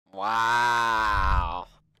Wow.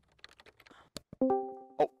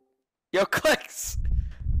 Oh, yo, Clix.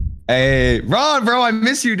 Hey, Ron, bro, I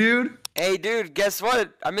miss you, dude. Hey, dude, guess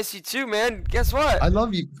what? I miss you too, man. Guess what? I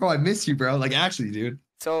love you, bro. I miss you, bro. Like actually, dude.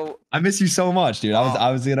 So I miss you so much, dude.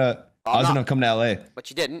 I was gonna come to LA.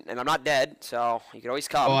 But you didn't, and I'm not dead, so you can always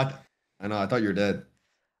Oh, come. I know. I thought you were dead.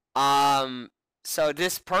 So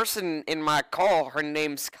this person in my call, her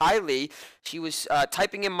name's Kylie. She was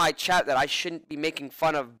typing in my chat that I shouldn't be making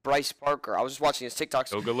fun of Bryce Parker. I was just watching his TikToks.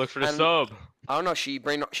 Go look for the sub. I don't know. She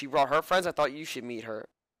brought her friends. I thought you should meet her.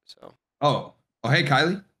 So. Oh, hey,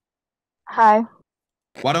 Kylie. Hi.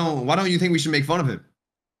 Why don't you think we should make fun of him?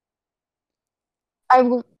 I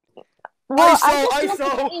I just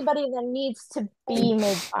saw. anybody that needs to be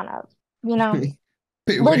made fun of. You know,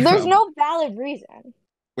 wait, like there's no valid reason.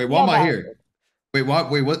 Wait, why am I here? Wait,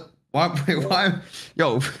 what? Wait, what? Why? Wait, why?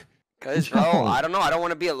 Yo. Cause bro, I don't know. I don't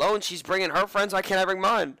want to be alone. She's bringing her friends. Why can't I bring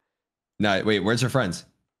mine? No, wait. Where's her friends?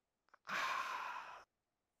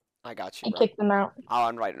 I got you. I kicked them out. I'll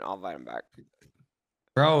invite him back.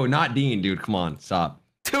 Bro, not Dean, dude. Come on, stop.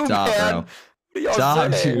 Dude, Stop, man. bro.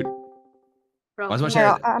 Stop, saying? dude. Why is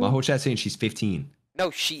my whole chat saying she's 15?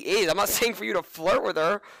 No, she is. I'm not saying for you to flirt with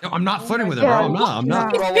her. No, I'm not flirting with her, bro. I'm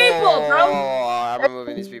not. These people, bro. I'm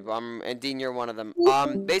removing these people. And Dean, you're one of them.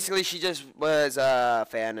 Basically, she just was a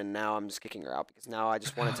fan, and now I'm just kicking her out because now I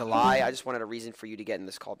just wanted to lie. I just wanted a reason for you to get in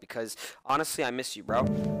this call because honestly, I miss you, bro.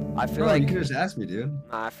 I feel like you could just ask me, dude.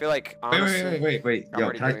 I feel like honestly, wait. Yo,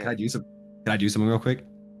 can I do some? Can I do something real quick?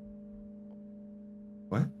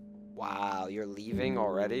 What? Wow, you're leaving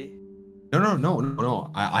already? No.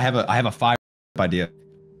 I have a fire idea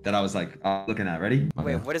that I was like looking at. Ready?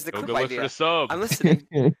 Wait, what is the clip Go look idea? for the sub. I'm listening.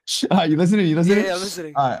 You listening? You listening? Yeah, I'm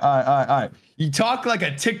listening. All right. You talk like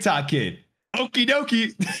a TikTok kid. Okie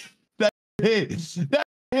dokie. That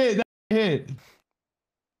hit.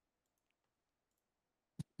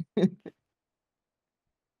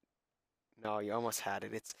 No, you almost had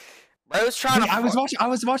it. It's. I was trying to. I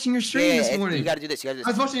was watching your stream this morning. You gotta do this. I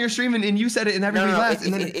was watching your stream and you said it and everybody laughed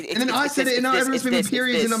and then I said it and now everyone's making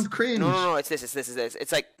periods and I'm cringe. No. It's this.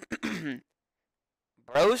 It's like,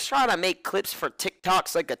 bro's trying to make clips for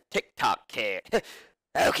TikToks like a TikTok kid.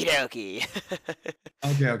 Okie dokie.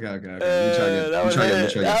 Okay. You try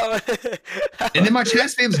again. And then my chat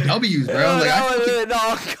spam's W's, bro. Like,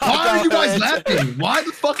 why are you guys laughing? Why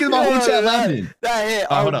the fuck is my whole chat laughing? That hit.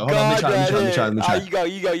 Hold on. Let me try.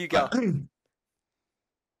 You go.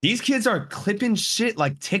 These kids are clipping shit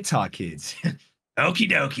like TikTok kids.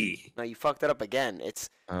 Okie dokie. No, you fucked it up again. It's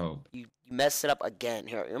you messed it up again.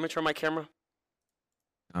 Here, let me turn my camera.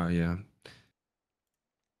 Oh yeah.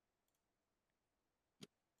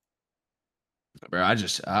 Bro, I'm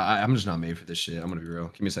just not made for this shit. I'm gonna be real.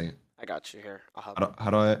 Give me a second. I got you here. How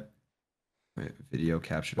do I? Wait, video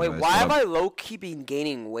capture. Wait, why have I low key been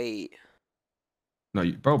gaining weight?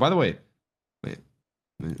 No, bro. By the way, wait.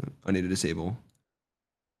 I need to disable.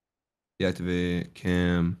 Deactivate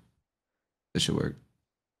cam. This should work.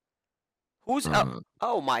 Who's up?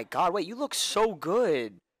 Oh my god! Wait, you look so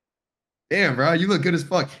good. Damn, bro, you look good as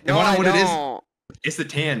fuck. And I know what it is? It's the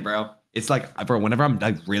tan, bro. It's like, bro, whenever I'm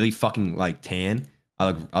like really fucking like tan, I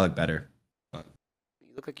look better. You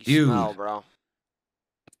look like you smell, bro.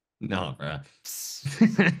 No, bro.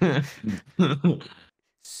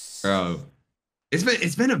 Bro,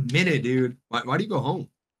 it's been a minute, dude. Why do you go home?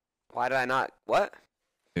 Why did I not? What?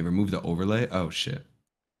 They removed the overlay. Oh shit.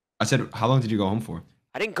 I said, how long did you go home for?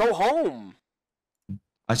 I didn't go home.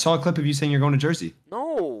 I saw a clip of you saying you're going to Jersey.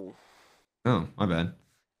 No. Oh, my bad.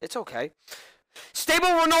 It's okay. Stable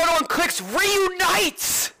Ronaldo and Clix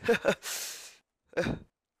reunites!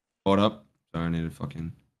 Hold up. Sorry, I need to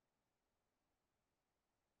fucking...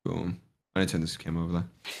 Boom. I need to turn this camera over there.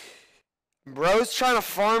 Bro's trying to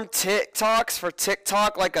farm TikToks for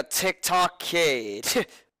TikTok like a TikTok kid.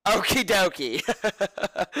 Okie dokie.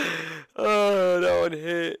 Oh, that one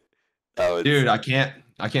hit. Dude, I can't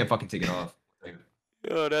fucking take it off.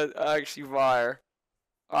 Oh, that's actually fire.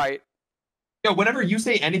 Alright. Yo, whenever you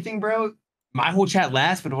say anything, bro, my whole chat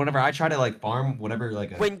laughs, but whenever I try to like farm whatever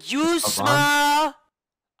like when you smile,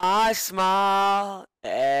 I smile.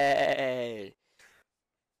 Hey.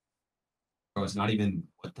 Bro, it's not even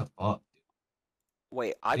what the fuck.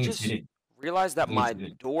 Wait, I just realized that my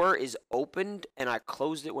door is opened and I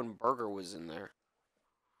closed it when Burger was in there.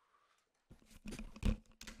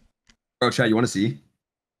 Bro, chat, you want to see?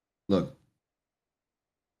 Look.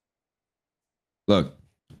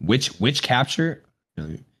 Which capture?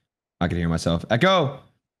 I can hear myself. Echo.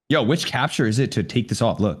 Yo, which capture is it to take this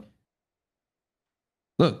off? Look,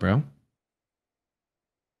 bro.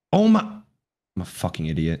 Oh my! I'm a fucking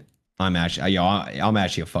idiot. I'm actually, I'm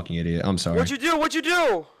actually a fucking idiot. I'm sorry. What'd you do? What'd you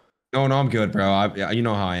do? No, I'm good, bro. You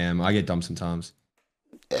know how I am. I get dumb sometimes.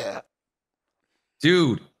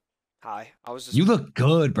 Dude, Hi. I was just. you look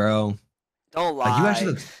good, bro. Don't lie. Like you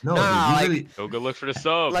actually look. No, dude. You like, really. Go good look for the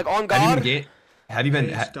sub. Like on Have you God. been Have you been?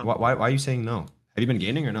 Why are you saying no? Have you been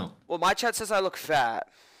gaining or no? Well, my chat says I look fat.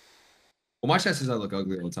 Well, my chat says I look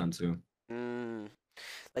ugly all the time too.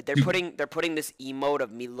 Like they're putting this emote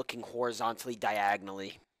of me looking horizontally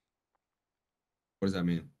diagonally. What does that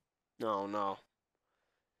mean? No.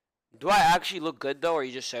 Do I actually look good though, or are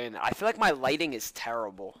you just saying that? I feel like my lighting is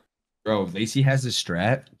terrible. Bro, Lacy has this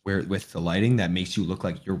strat where with the lighting that makes you look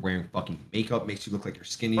like you're wearing fucking makeup, makes you look like you're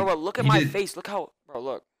skinny. Bro, look at my face. Look how, bro,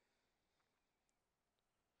 look.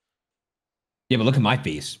 Yeah, but look at my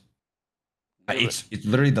face. It's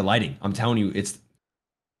literally the lighting. I'm telling you, it's.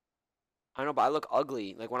 I know, but I look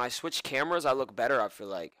ugly. Like when I switch cameras, I look better. I feel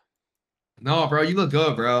like. No, bro, you look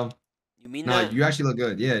good, bro. You mean No, that? you actually look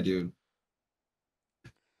good. Yeah, dude.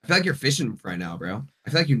 I feel like you're fishing right now, bro. I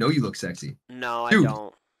feel like you look sexy. No, Dude. I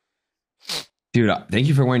don't. Dude, thank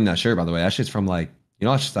you for wearing that shirt, by the way. That shit's from like,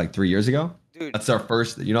 that's just like 3 years ago. Dude. That's our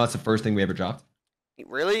first, that's the first thing we ever dropped.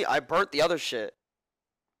 Really? I burnt the other shit.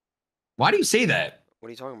 Why do you say that? What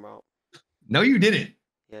are you talking about? No, you didn't.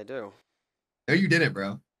 Yeah, I do. No, you didn't,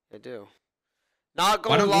 bro. I do. Not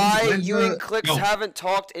gonna lie, you and Clix haven't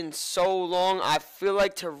talked in so long. I feel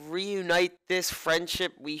like to reunite this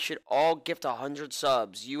friendship, we should all gift 100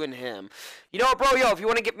 subs. You and him. You know what, bro? Yo, if you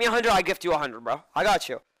want to gift me 100, I gift you 100, bro. I got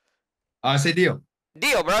you. Say deal.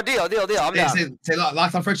 Deal, bro. Deal. I'm down. Say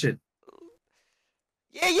locked on friendship.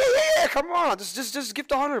 Yeah. Come on. Just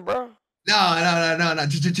gift 100, bro. No.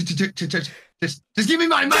 Just give me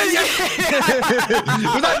my money. Was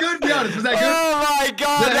that good? Be honest. Was that good? Oh my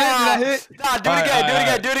God. Did I hit? Nah,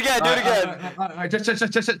 do it again. All right.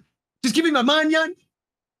 Just give me my money, young.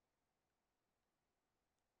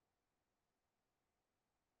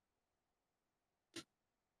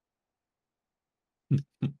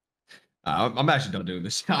 I'm actually done doing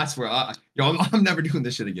this. I swear, I'm never doing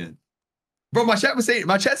this shit again. Bro, my chat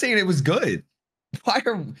saying it was good.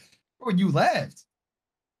 Bro, you left.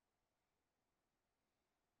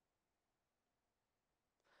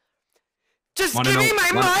 Just give me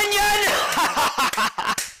my money.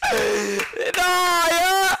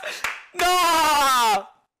 No.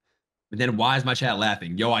 But then why is my chat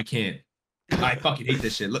laughing? Yo, I can't. I fucking hate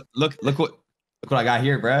this shit. Look what I got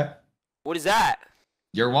here, bruh. What is that?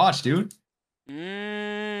 Your watch, dude. I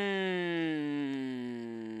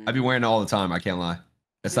be wearing it all the time. I can't lie.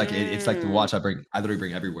 It's like it's like the watch I literally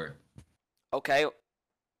bring everywhere. Okay.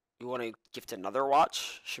 You want to gift another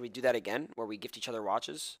watch? Should we do that again, where we gift each other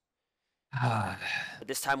watches? But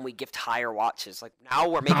this time we gift higher watches. Like now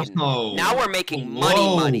we're making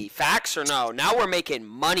money. Facts or no? Now we're making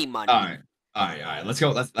money. All right. Let's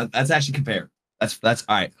go. Let's actually compare. That's all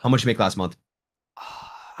right. How much you make last month?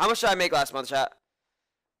 How much did I make last month, chat?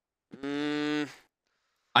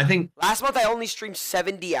 I think last month I only streamed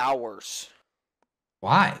 70 hours.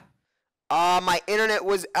 Why? My internet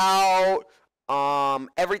was out.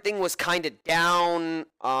 Everything was kind of down.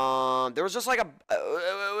 There was just like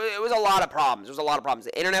it was a lot of problems.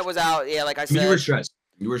 The internet was out. Yeah, like I said. You were stressed.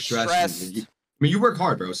 You were stressed. You work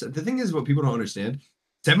hard, bro. So the thing is, what people don't understand,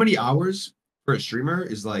 70 hours for a streamer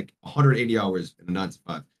is like 180 hours in a 9 to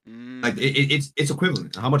 5. Like it's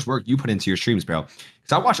equivalent to how much work you put into your streams, bro.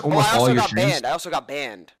 Because I watch almost all your streams. I also got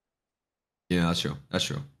banned. Yeah, that's true.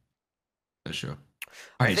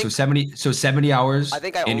 All right, so 70 hours. I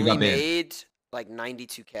think I only made like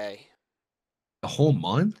 92K. The whole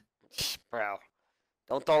month? Bro,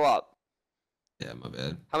 don't throw up. Yeah, my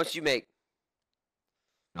bad. How much do you make?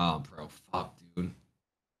 Oh, bro, fuck, dude.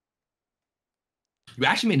 You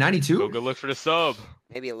actually made 92? Go good look for the sub.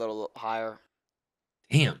 Maybe a little higher.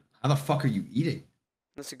 Damn, how the fuck are you eating?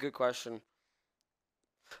 That's a good question.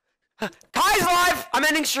 Kai's live! I'm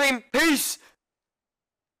ending stream. Peace!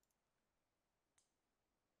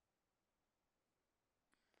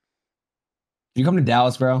 You come to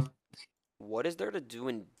Dallas, bro? What is there to do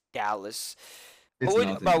in Dallas?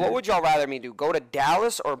 What would y'all rather me do? Go to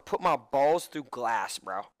Dallas or put my balls through glass,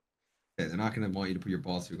 bro? Yeah, they're not gonna want you to put your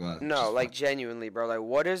balls through glass. No, like genuinely, bro. Like,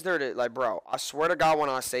 what is there to like, bro? I swear to God, when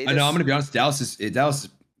I say this, I know. I'm gonna be honest. Dallas.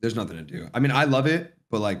 There's nothing to do. I mean, I love it,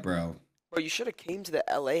 but like, bro. Bro, you should have came to the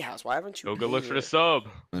LA house. Why haven't you? Go good look for the sub.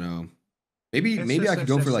 I know. Maybe I could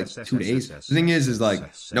go for like 2 days. The thing is like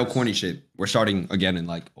no corny shit. We're starting again in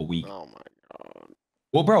like a week. Oh my God.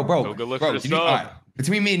 Well, bro. Go good look for the sub. All right,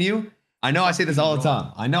 between me and you, I know I say this all the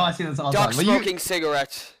time. Duck smoking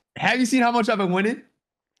cigarettes. Have you seen how much I've been winning?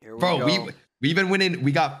 Here we Bro, go. we've been winning.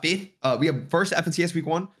 We got fifth. We have first FNCS week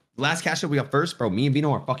 1, the last cash up we got first, bro. Me and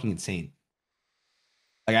Vino are fucking insane.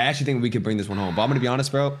 Like I actually think we could bring this one home. But I'm gonna be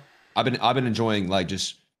honest, bro. I've been enjoying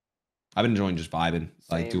just vibing,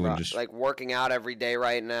 like Same, doing bro. just. Like working out every day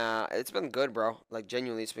right now. It's been good, bro. Like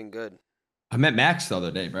genuinely, it's been good. I met Max the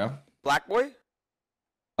other day, bro. Black boy?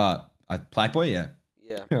 Black boy, yeah.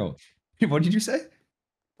 Yeah, Yo, what did you say?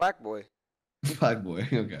 black boy. Black boy.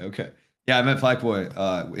 Okay. Yeah, I met Black boy.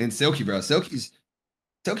 In Silky, bro. Silky's,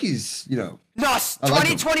 you know. Nuss! I like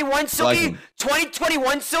him. 2021 Silky. him.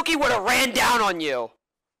 2021 Silky would have ran down on you.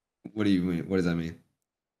 What do you mean? What does that mean?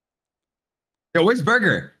 Yo, where's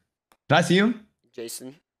Burger? Did I see him?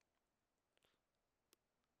 Jason.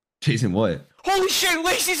 Jason, what? Holy shit!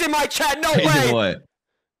 Lacey's in my chat. No Jason, way. what?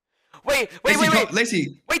 Wait.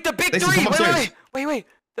 Lacey. Wait, the big Lacey, three. come upstairs. Wait.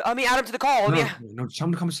 Let me add him to the call. No, tell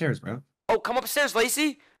him to come upstairs, bro. Oh, come upstairs,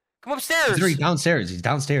 Lacey. Come upstairs. He's downstairs. He's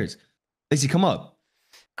downstairs. Lacey, come up.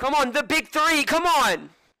 Come on, the big three. Come on.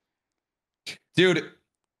 Dude.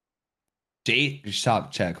 Jay,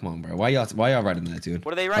 stop, chat. Come on, bro. Why y'all writing that, dude?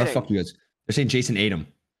 What are they How the writing? fuck you guys? They're saying Jason ate him.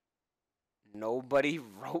 Nobody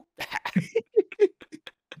wrote that.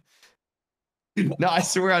 No, I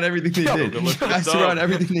swear on everything they did. look at I the swear sub. on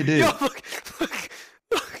everything they did. Yo, look.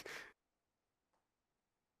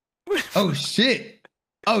 Oh shit!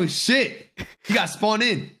 He got spawned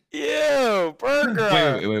in. Ew,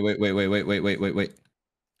 Burger. Wait.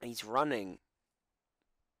 He's running.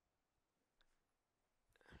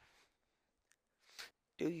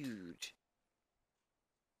 Dude.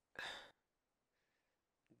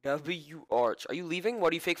 W Arch. Are you leaving?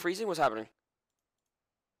 What are you fake freezing? What's happening?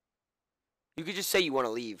 You could just say you want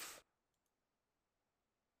to leave.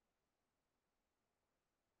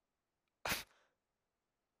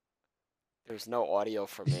 There's no audio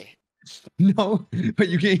from me. No, but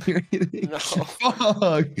you can't hear anything. No.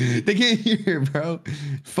 Fuck. They can't hear, bro.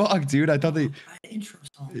 Fuck, dude. I thought Intro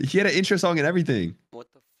song. he had an intro song and everything. What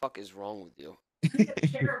the fuck is wrong with you?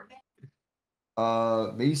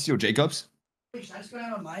 Maybe Steel Jacobs. Wait, should I just go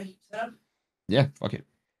down on my setup? Yeah, fuck it.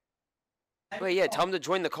 Wait, yeah, tell him to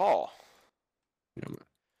join the call. Yeah,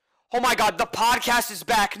 Oh my god, the podcast is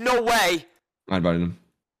back. No way. I invited him.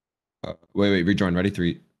 Wait, rejoin. Ready?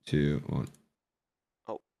 3, 2, 1.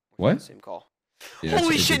 Oh. What? Same call. Yeah,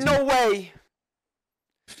 Holy it's shit, me. no way.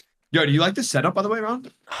 Yo, do you like this setup, by the way, Ron?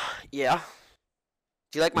 Yeah.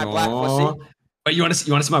 Do you like my black pussy? Wait, you want to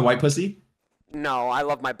see my white pussy? No, I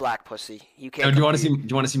love my black pussy. You Yo, can't. do you want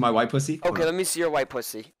to see my white pussy? Hold Okay, on. let me see your white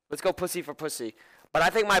pussy. Let's go pussy for pussy. But I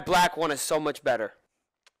think my black one is so much better.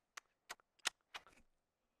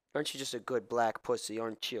 Aren't you just a good black pussy,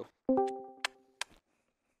 aren't you?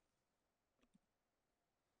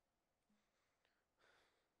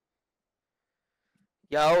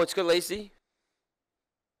 Yo, it's good, Lacey.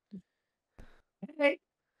 Hey.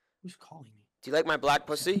 Who's calling me? Do you like my black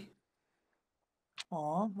pussy?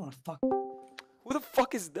 Aw, what the fuck? Who the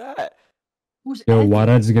fuck is that? Who's Yo, Evan? why'd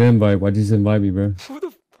I just get an invite? Why'd you just invite me, bro? Who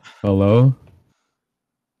the Hello?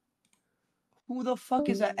 Who the fuck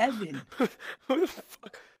is that Evan? who the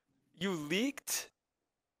fuck? You leaked?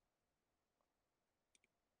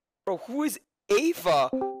 Bro, who is Ava?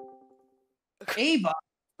 Ava.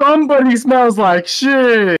 Somebody smells like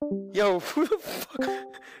shit. Yo, who the fuck?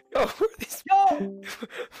 Yo, who are these? Yo.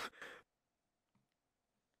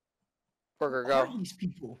 Burger, Who are go. these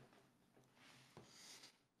people?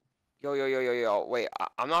 Yo. Wait,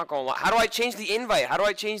 I'm not gonna lie. How do I change the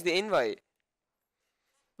invite?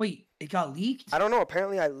 Wait, it got leaked? I don't know.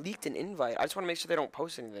 Apparently, I leaked an invite. I just want to make sure they don't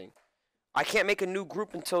post anything. I can't make a new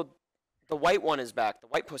group until the white one is back. The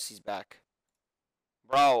white pussy's back.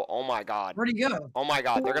 Bro, oh my god. Where'd he go? Oh my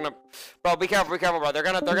god, they're gonna, bro, be careful, bro. They're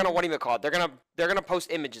gonna, what do you call it? They're gonna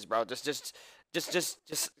post images, bro. Just.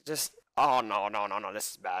 Oh no, this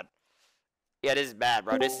is bad. Yeah, this is bad,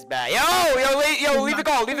 bro. This is bad. Yo, leave the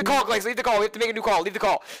call, Clix. Leave the call. We have to make a new call. Leave the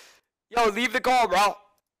call. Yo, leave the call, bro.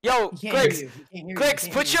 Yo, He can't hear Clix, you. He can't hear you. Clix, He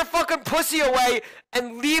can't put hear your fucking pussy away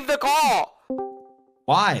and leave the call,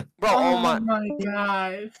 Why? bro. Oh my,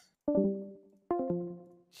 God.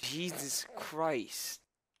 Jesus Christ.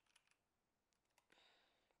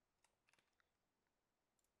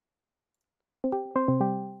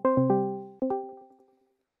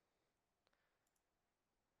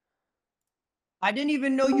 I didn't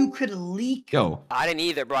even know you could leak. Yo, I didn't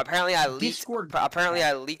either, bro. Apparently, I leaked. Discord. Apparently,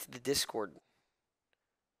 I leaked the Discord.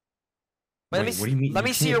 Wait, Wait, what do you mean Let you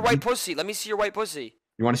me see can't your white leak? pussy. Let me see your white pussy.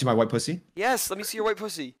 you want to see my white pussy? Yes, let me see your white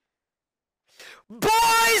pussy.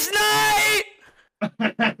 Boys' night.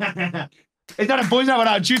 It's not a boys' night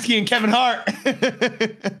without Juicy and Kevin Hart. I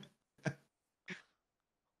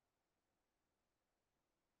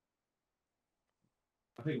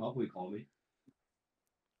think Mopey called me.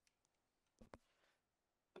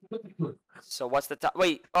 So what's the top?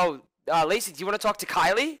 Wait. Oh, Lacy, do you want to talk to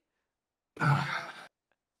Kylie?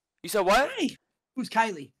 You said what? Hey, who's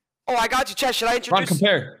Kylie? Oh, I got you, Chess. Should I Ron, introduce?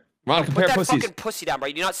 compare. Ron, Put compare that pussies. fucking pussy down, bro.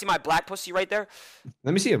 You do not see my black pussy right there?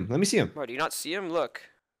 Let me see him. Let me see him. Bro, do you not see him? Look.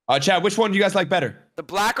 Chad, which one do you guys like better? The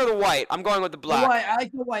black or the white? I'm going with the The black. white. I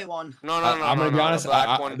like the white one. No, I'm gonna be honest. The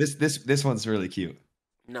black one. This one's really cute.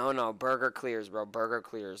 No. Burger clears, bro. Burger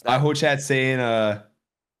clears. I hope Chad's saying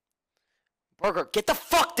Burger, get the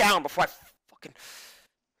fuck down before I fucking.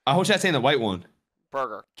 I hope Chad's saying the white one.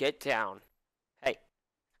 Burger, get down. Hey.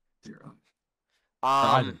 Her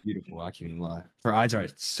eyes are Um. beautiful. I can't even lie. Her eyes are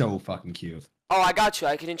so fucking cute. Oh, I got you.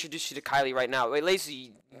 I can introduce you to Kylie right now. Wait,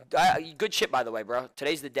 Lacy. Good shit, by the way, bro.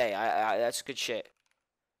 Today's the day. That's good shit.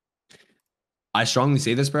 I strongly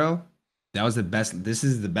say this, bro. That was the best. This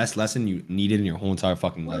is the best lesson you needed in your whole entire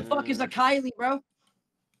fucking Who life. the fuck is a Kylie, bro?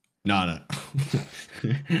 No.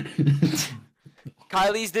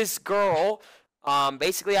 Kylie's this girl.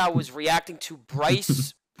 Basically, I was reacting to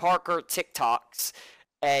Bryce Parker TikToks,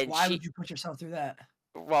 and Why would you put yourself through that?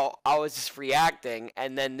 well, I was just reacting,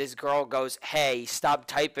 and then this girl goes, "Hey, stop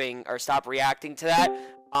typing or stop reacting to that.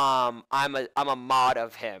 I'm a mod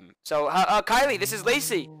of him." So, Kylie, this is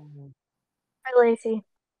Lacy. Hi, Lacy.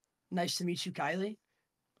 Nice to meet you, Kylie.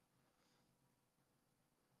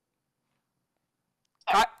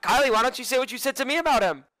 Kylie, why don't you say what you said to me about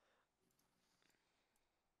him?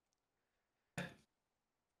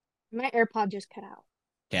 My AirPod just cut out.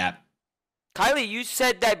 Cap. Kylie, you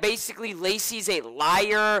said that basically Lacy's a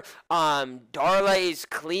liar. Darla is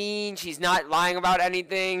clean. She's not lying about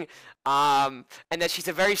anything. And that she's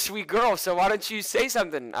a very sweet girl. So why don't you say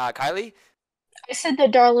something, Kylie? I said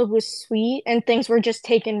that Darla was sweet and things were just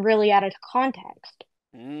taken really out of context.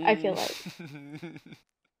 I feel like.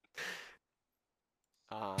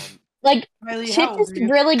 Like, Kylie, shit how old just are you?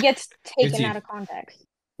 really gets taken 15. out of context.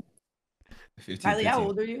 15, Kylie, how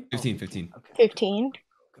old are you? 15. Okay. 15. Okay.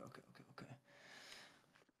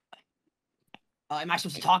 Am I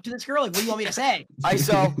supposed to talk to this girl? Like, what do you want me to say?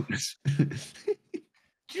 ISO.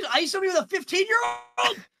 She's ISO me with a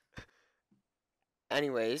 15-year-old?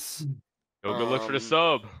 Anyways. Yo, good luck for the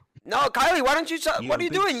sub. No, Kylie, why don't you? What are you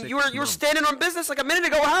doing? You were standing on business like a minute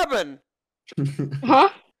ago. What happened? Huh?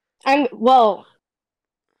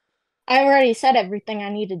 I already said everything I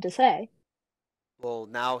needed to say. Well,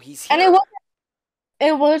 now he's here. And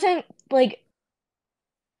it wasn't like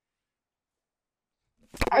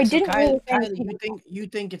I So didn't really Kylie, you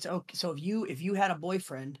think it's okay? So if you had a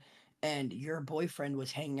boyfriend and your boyfriend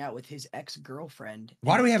was hanging out with his ex-girlfriend,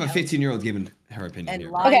 Why do we have a telling- 15-year-old giving her opinion and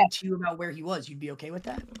here? lying to you about where he was, you'd be okay with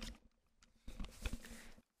that?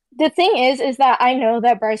 The thing is that I know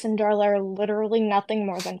that Bryce and Darla are literally nothing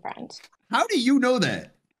more than friends. How do you know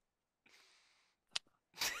that?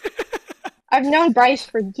 I've known Bryce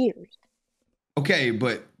for years. Okay,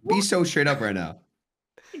 but be so straight up right now.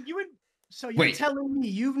 So you're Wait. telling me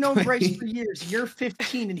you've known Bryce for years. You're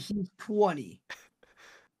 15 and he's 20.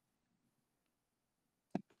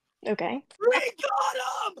 Okay. We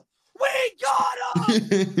got him! We got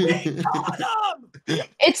him! We got him!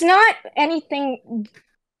 It's not anything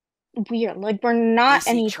weird. Like, we're not Lacy,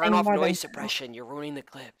 anything turn off more noise than suppression. You're ruining the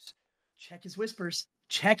clips. Check his whispers.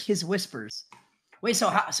 Check his whispers. Wait,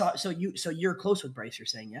 so you're close with Bryce, you're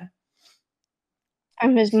saying, yeah?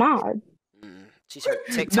 I'm his mod. She's her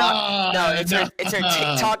TikTok. No, it's her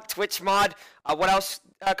TikTok, Twitch mod. What else,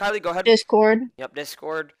 Kylie? Go ahead. Discord. Yep,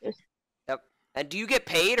 Discord. Yes. Yep. And do you get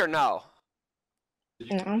paid or no?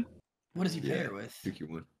 No. What does he pay her with?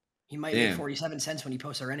 One. He might make 47 cents when he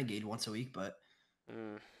posts a Renegade once a week, but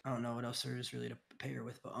I don't know what else there is really to pay her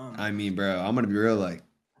with. But I mean, bro, I'm gonna be real. Like,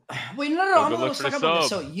 wait, no. Well, I'm good gonna luck for talk the about this.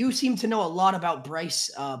 So sub. you seem to know a lot about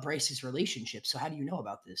Bryce's relationship. So how do you know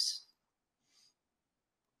about this?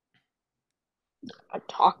 I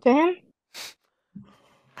talk to him.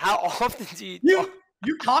 How often do you talk?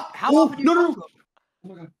 You talk? How often do you talk to him? Oh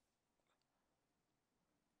my god.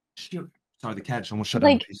 Shit. Sorry, the cat just almost shut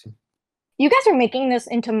Like, down the PC. You guys are making this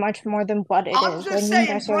into much more than what it I'm is. just Like, saying,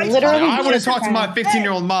 you guys are Bryce, literally I wouldn't just talk to my friends.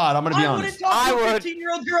 15-year-old mod. I'm gonna be I wouldn't honest. talk I to a would.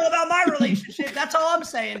 15-year-old girl about my relationship. That's all I'm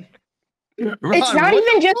saying. Ron, It's not what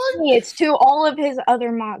even the just fuck? me, it's to all of his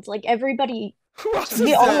other mods. Like, everybody, Who else is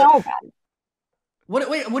they all that? know about it.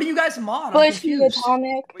 What do you guys mod? I'm Bushy, confused.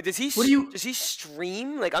 Atomic. Wait, does he? What do you- Does he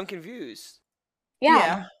stream? Like, I'm confused.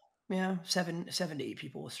 Yeah. Yeah. 7 to 8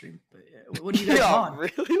 people will stream. But yeah. What do you guys mod?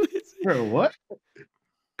 Really? Bro, what?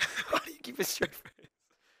 How do you keep it straight face?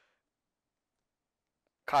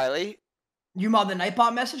 Kylie? You mod the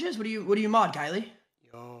Nightbot messages? What do you mod, Kylie?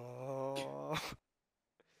 Yo.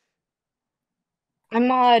 I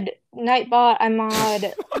mod Nightbot, I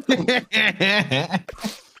mod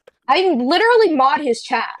I literally mod his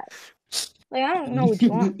chat. Like, I don't know what you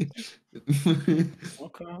want.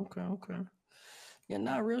 Okay. Yeah,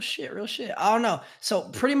 nah, real shit. I don't know. So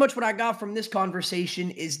pretty much what I got from this conversation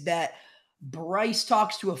is that Bryce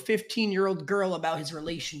talks to a 15-year-old girl about his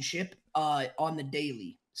relationship on the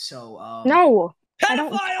daily. So No,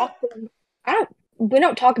 pedophile! we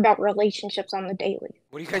don't talk about relationships on the daily.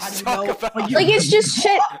 What do you How guys do you talk know- about? but Like, it's just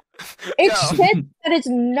shit. It's Go. shit that is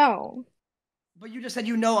known. But you just said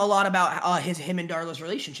you know a lot about him and Darla's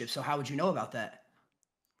relationship. So how would you know about that?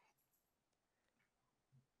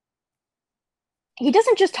 He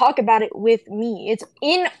doesn't just talk about it with me. It's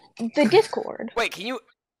in the Discord. Wait, can you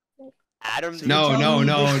add him? So to you're No, telling no, me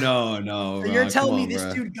no, this- no, no. So you're bro, telling come me on, this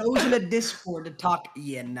bro. dude goes in a Discord to talk?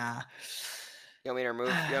 Yeah, nah. You want me to remove?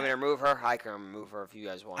 You want me to remove her? I can remove her if you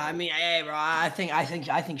guys want. I mean, hey, bro. I think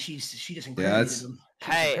she just incriminated that's- him.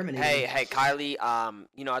 Hey, Kylie.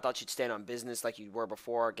 You know, I thought you'd stand on business like you were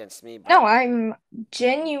before against me. But... No, I'm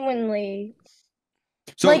genuinely.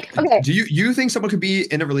 So, Like, okay. do you think someone could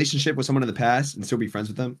be in a relationship with someone in the past and still be friends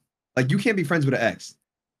with them? Like, you can't be friends with an ex.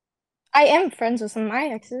 I am friends with some of my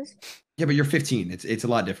exes. Yeah, but you're 15. It's a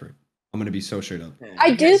lot different. I'm gonna be so straight up.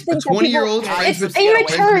 I do think that 20-year-old people, friends it's with- a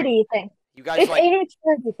maturity thing. You guys It's like? a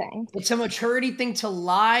maturity thing. It's a maturity thing to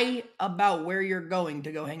lie about where you're going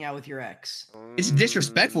to go hang out with your ex. It's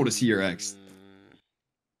disrespectful to see your ex.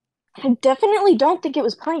 I definitely don't think it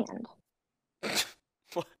was planned.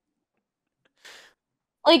 What?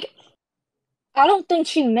 Like, I don't think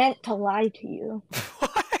she meant to lie to you.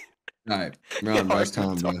 What? All right, we're on Bryce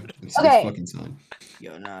time, bro. It's Okay. fucking time.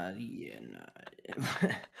 Yo, nah. You want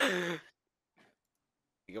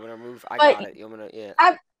me to remove? I But- got it. You want me to?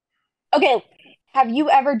 Yeah. Okay, have you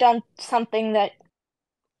ever done something that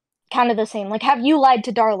kind of the same? Like, have you lied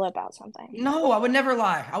to Darla about something? No, I would never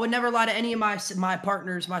lie. I would never lie to any of my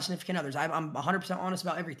partners, my significant others. I'm 100% honest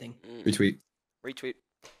about everything. Retweet. Retweet.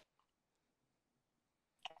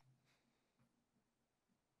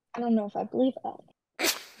 I don't know if I believe that.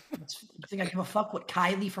 You think I give a fuck what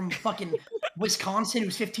Kylie from fucking Wisconsin,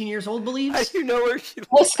 who's 15 years old, How believes? do you know where she?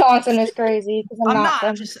 Wisconsin is crazy because I'm, I'm not not.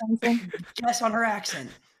 from Just Wisconsin. guess on her accent.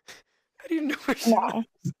 How do you know where she? No.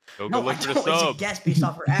 Go No, I look for the don't. It's a sub. guess based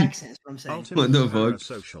off her accent. Is what I'm saying. What the fuck?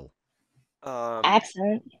 Social.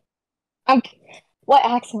 Accent. What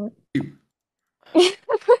accent?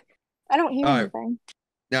 I don't hear All right. anything.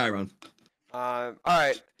 Yeah, Ron. All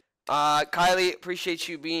right. Kylie, appreciate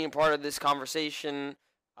you being part of this conversation.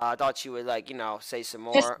 I thought you would say some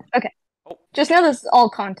more. Okay. Oh. Just know this is all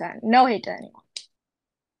content. No hate to anyone.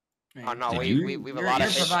 Oh no, Did we you- have a You're lot of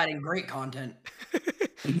hate. providing great content.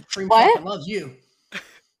 Stream What? fucking loves you.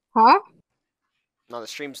 Huh? No, the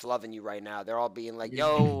stream's loving you right now. They're all being like, Yeah.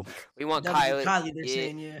 "Yo, we want Kylie. They're Yeah,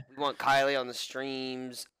 saying, yeah. we want Kylie on the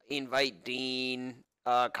streams. Invite Dean.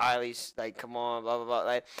 Kylie's like, come on, blah blah blah."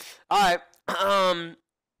 Like, all right.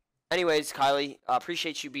 Anyways, Kylie,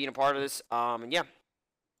 appreciate you being a part of this. And yeah.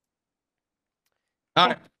 All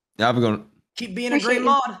right. Yeah, I'm going. Keep being a great Appreciate you.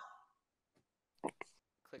 mod.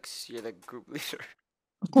 Clix, you're the group leader.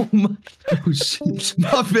 Oh my! Oh shit!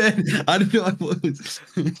 My bad. I didn't know I was.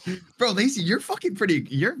 Bro, Lacy, you're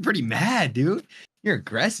pretty mad, dude. You're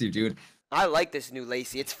aggressive, dude. I like this new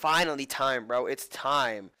Lacy. It's finally time, bro. It's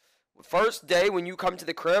time. First day when you come to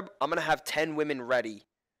the crib, I'm gonna have 10 women ready.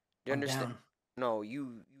 You I'm understand? down. No,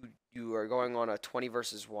 you are going on a 20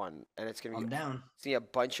 versus 1, and it's gonna I'm be down. a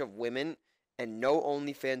bunch of women, and no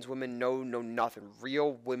OnlyFans women, no nothing.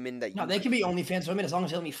 Real women that No, you they can be OnlyFans women as long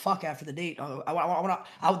as they let me fuck after the date.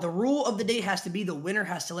 The rule of the date has to be the winner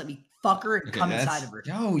has to let me fuck her and Okay, come that's- inside of her.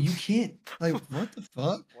 Yo, you can't. Like, what the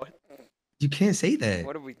fuck? What? You can't say that.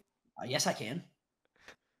 What are we? Yes, I can.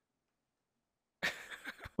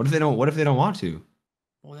 What if they don't? What if they don't want to?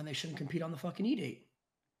 Well, then they shouldn't compete on the fucking e-date.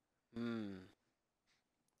 Hmm.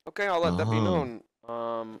 Okay, I'll let that be known.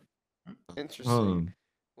 Interesting.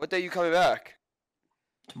 What day you coming back?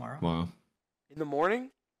 Tomorrow. Wow. In the morning?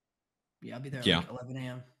 Yeah, I'll be there Yeah. at like 11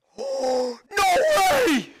 a.m. Oh, no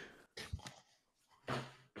way!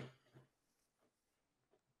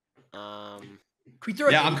 Can we throw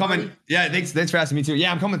a Yeah, date I'm coming. party? Yeah, thanks for asking me too.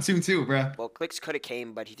 Yeah, I'm coming soon too, bro. Well, Clix could have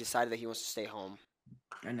came, but he decided that he wants to stay home.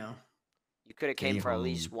 I know. You could have came Stay for at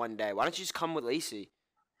least home. one day. Why don't you just come with Lacey?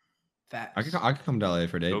 Facts. I could come to LA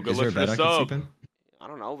for a day. Go Is there a look for bed the I can sub. sleep in? I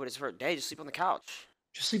don't know, but it's for a day. Just sleep on the couch.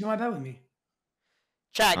 Just sleep in my bed with me.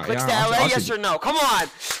 Chat, Alright, Clix yeah, to I'll- LA, I'll yes see- or no? Come on!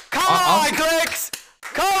 Come I'll on, see- Clix!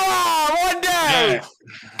 Come on! One day!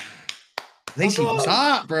 Lacey, on.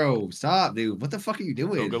 stop, bro. Stop, dude. What the fuck are you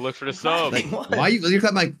doing? Go look for the sub. Like, What? why you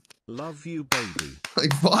got like Love you, baby.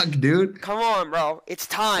 fuck, dude? Come on, bro. It's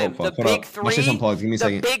time. Oh, fuck. The Hold big up. My shit's three. unplugged. Give me a The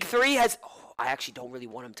second. big three has. Oh, I actually don't really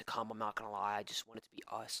want him to come. I'm not gonna lie. I just want it to be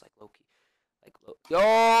us, like Loki.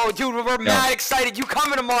 Yo, dude, we're mad excited. You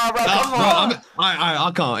coming tomorrow, bro? Come on. All right,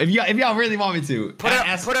 I'll come. If y'all really want me to. Put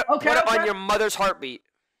it on your mother's heartbeat.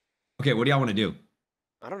 Okay, what do y'all want to do?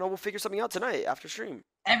 I don't know. We'll figure something out tonight after stream.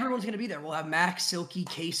 Everyone's gonna be there. We'll have Max, Silky,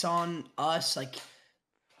 Kason, us, like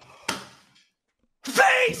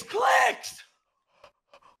face clicks.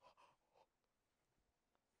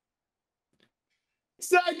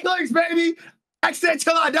 Side clicks, baby. Accent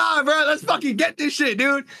till I die, bro. Let's fucking get this shit,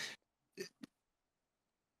 dude.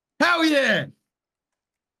 Hell yeah.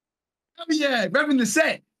 Hell yeah. Repping the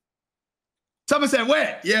set. Someone said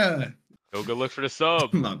wet. Yeah. Go good look for the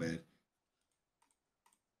sub. My bad.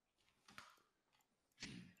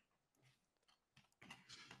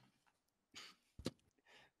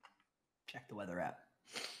 Check the weather app.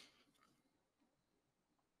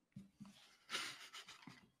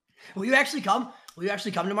 Will you actually come? Will you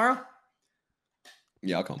actually come tomorrow?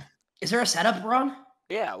 Yeah, I'll come. Is there a setup, Ron?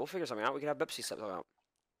 Yeah, we'll figure something out. We can have Pepsi set something out.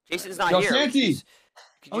 Jason's not Yo, here. Santi.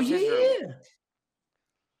 Oh yeah.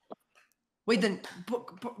 Wait, then,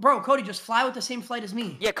 bro, Cody, just fly with the same flight as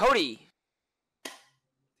me. Yeah, Cody.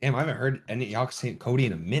 Damn, I haven't heard any y'all say Cody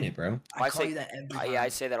in a minute, bro. I call you that every time. Yeah, I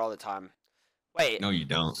say that all the time. Wait. No, you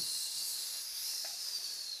don't.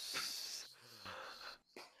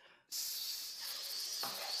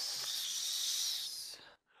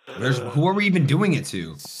 Who are we even doing it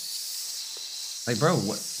to? Like, bro,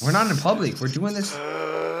 we're not in public. We're doing this.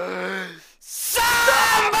 Somebody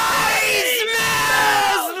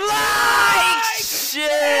smells like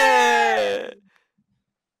shit.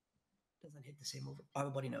 Doesn't hit the same over.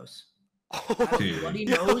 Everybody knows. Dude. Everybody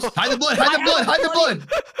knows. Hide the blood! Hide the blood! Hide the blood!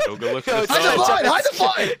 Go good look for the Hide the sub. blood! Hide the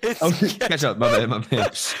blood! It's- Okay, catch up. My bad. My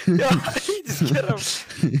bad. Yo, just get him.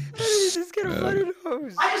 Just get a bloody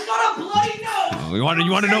nose. I just got a bloody nose. You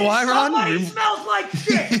want to know why, Ron? Somebody smells like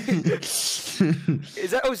shit.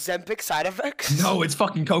 Is that Ozempic side effects? No, it's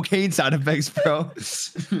fucking cocaine side effects, bro.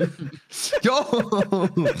 Yo.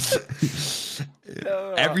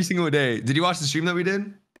 Every single day. Did you watch the stream that we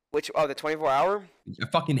did? Which? Oh, the 24-hour. I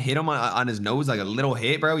fucking hit him on his nose like a little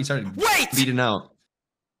hit, bro. He started bleeding out.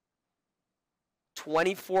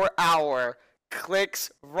 24-hour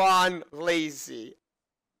Clix Ron Lacy.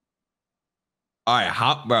 All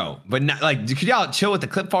right, bro? But not, like, could y'all chill with the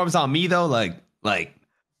clip farms on me though? Like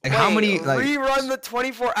how many? Like, rerun the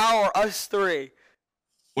 24-hour us three.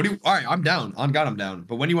 What do you? All right, I'm down. On God, I'm down.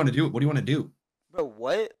 But when do you want to do it? What do you want to do? Bro,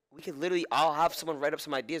 what? We could literally. I'll have someone write up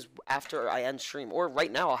some ideas after I end stream, or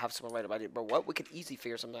right now I'll have someone write up ideas. Bro, what? We could easily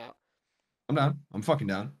figure something out. I'm down. I'm fucking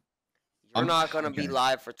down. You're not gonna be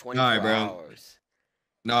live for 24 All right, bro. hours.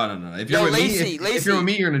 No. If you're with Lacy, me, if you're with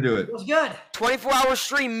me, you're gonna do it. What's good? 24-hour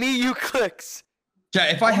stream, me, you, Clix.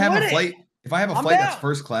 Chat, if I have a flight, I'm that's down.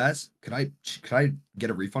 first class, could I get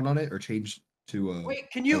a refund on it or change to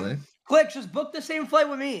Wait, can you LA? Click? Just book the same flight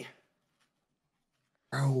with me.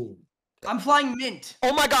 Bro. I'm flying Mint.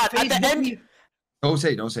 Oh my God! At the end, Don't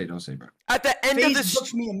say, bro. at the end of FaZe this,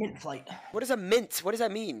 booked me a Mint flight. what is a mint? What does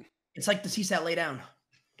that mean? It's like the CSAT lay down.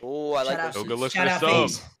 Oh, I like Shout this. Go good look for Shout the out sub.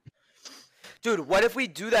 FaZe. Dude, what if we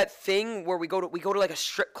do that thing where we go to like a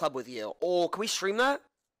strip club with you? Oh, can we stream that?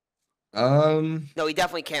 No, we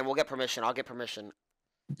definitely can. We'll get permission. I'll get permission.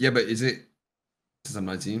 Yeah, but is it since I'm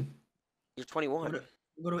 19? You're 21.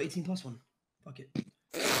 Go to 18 plus one. Fuck it.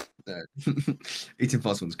 18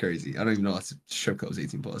 plus one's crazy. I don't even know if strip club's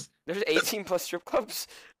 18 plus. There's 18 plus strip clubs.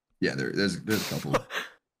 Yeah, there's a couple.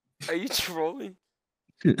 Are you trolling?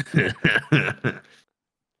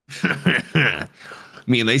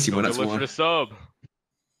 Me and Lacey Go went good up look to for the one. sub.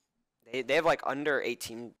 They have like under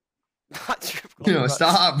 18. Not strip clubs. No, but-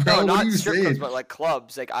 stop, bro. No, What not are you strip clubs, saying? but like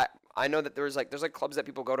clubs. Like I know that there's like clubs that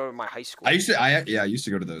people go to in my high school. I used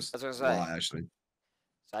to go to those. That's what I was a saying. lot, actually.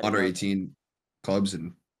 So I didn't Under know- 18 clubs,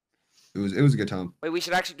 and it was a good time. Wait, we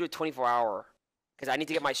should actually do a 24-hour. Because I need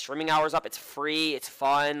to get my streaming hours up. It's free. It's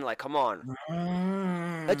fun. Like, come on.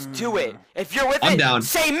 Let's do it. If you're with I'm it, down.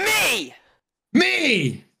 say me!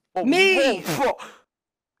 Me, Oh, Me! whoa, whoa.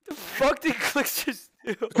 The fuck did Clix just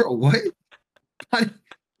do? bro. What?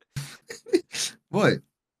 What?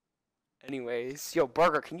 Anyways, yo,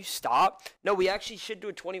 Burger, can you stop? No, we actually should do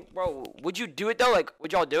a 20. Bro, would you do it though? Like,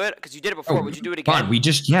 would y'all do it? Because you did it before. Oh, would you do it again? Fine, we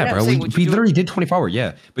just Yeah, bro. I'm saying, would you We do it? literally did 24-hour,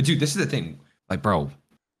 yeah. But dude, this is the thing. Like, bro,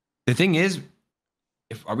 the thing is,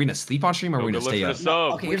 are we gonna sleep on stream or are we Go gonna good stay look up? for the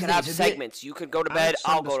sub. Okay, we here's can the have thing. segments. You could go to bed.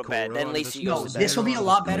 I'll go to bed. Then Lacey No, goes to bed. this will be a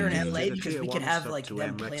lot better in LA because we can have like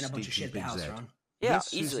them playing a bunch of shit at the house, Ron. Yeah,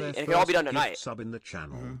 easily. And it can all be done tonight. Sub in the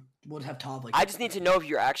channel. We'll have Todd like. I just need to know if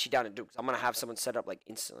you're actually down to do it. 'Cause I'm gonna have someone set up like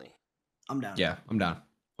instantly. I'm down. Yeah, I'm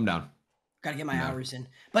down. Gotta get my No. hours in.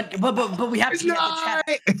 But we have It's to not.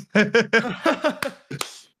 get the chat.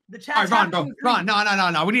 The chat. All right, Ron, bro. Ron,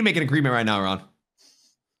 no. We need to make an agreement right now, Ron.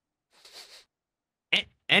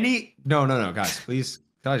 No, guys, please.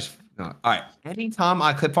 Guys, no. All right. Anytime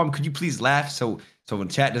I clip farm, could you please laugh so when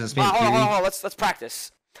chat doesn't spam Hold period? on. Let's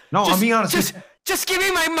practice. No, I'm being honest. Just give me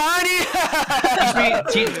my money.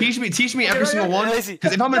 teach me every single one.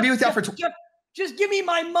 Because if I'm gonna be with y'all for just give me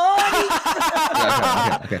my money.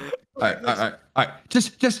 okay. All right.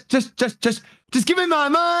 Just give me my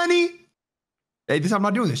money. Hey, I'm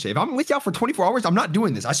not doing this shit. If I'm with y'all for 24 hours, I'm not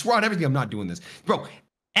doing this. I swear on everything, I'm not doing this, bro.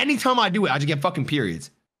 Anytime I do it, I just get fucking periods.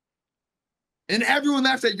 And everyone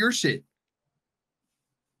laughs at your shit.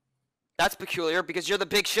 That's peculiar because you're the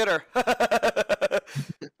big shitter.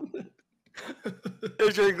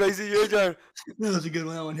 Your turn, Lacy. Your turn. That was a good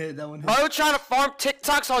one. That one hit. I'm trying to farm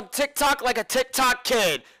TikToks on TikTok like a TikTok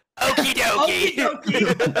kid. Okie dokie.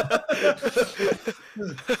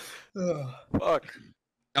 Fuck.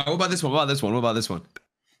 What about this one? What about this one?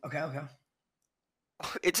 Okay.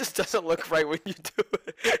 It just doesn't look right when you do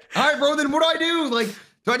it. All right, bro. Then what do I do? Like,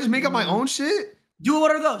 do I just make up my own shit? Do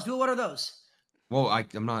what are those? Well,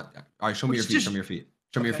 I'm not. All right, show me your feet. Show me your feet.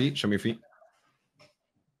 Show me your feet. Show me your feet.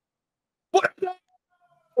 What are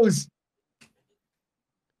those?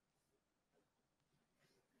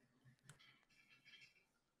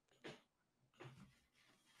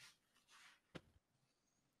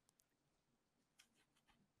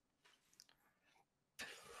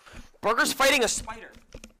 Burger's fighting a spider.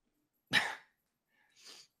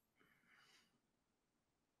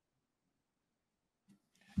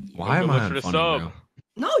 Why am I funny, bro?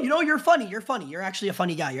 No, you're funny. You're actually a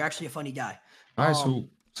funny guy. All right,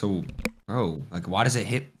 so, bro, like, why does it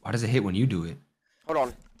hit? Why does it hit when you do it? Hold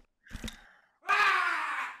on.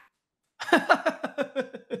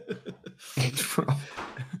 Bro.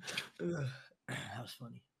 That was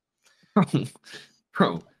funny.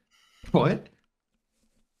 Bro, what?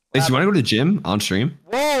 Hey, you want to go to the gym on stream?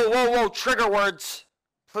 Whoa. Trigger words.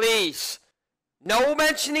 Please. No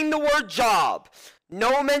mentioning the word job.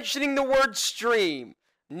 No mentioning the word stream.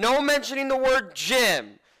 No mentioning the word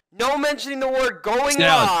gym. No mentioning the word going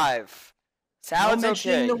live. Salad's no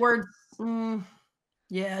mentioning okay. the word.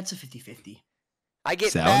 Yeah, it's a 50-50. I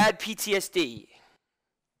get Salad? bad PTSD.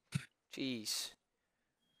 Jeez.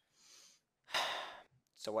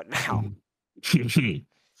 So what now? 20,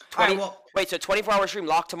 right, well, wait, so 24-hour stream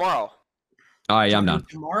locked tomorrow. All right, yeah, I'm done.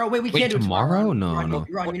 Tomorrow? Wait, we can't do it tomorrow. tomorrow. No.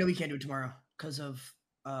 Ron, you know we can't do it tomorrow because of.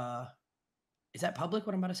 Is that public?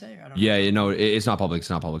 What I'm about to say? I don't know. Yeah, it's not public. It's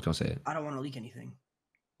not public. Don't say it. I don't want to leak anything.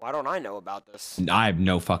 Why don't I know about this? I have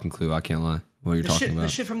no fucking clue. I can't lie. What you're talking about? The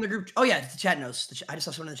shit from the group. Oh yeah, the chat knows. I just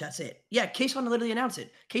saw someone in the chat say it. Yeah, Kason literally announced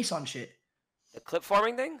it. Kason shit. The clip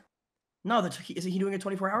farming thing? No, isn't he doing a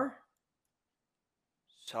 24-hour?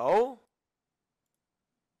 So?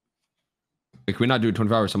 Wait, can we not do a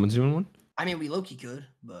 24 hours? Someone's doing one? I mean, we low-key could,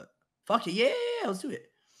 but fuck it. Yeah, let's do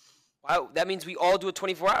it. Wow, that means we all do a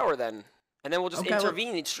 24-hour then. And then we'll just Okay,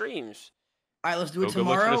 intervene in streams. All right, let's do it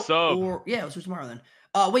tomorrow. Let's do it tomorrow then.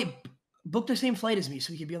 Wait, book the same flight as me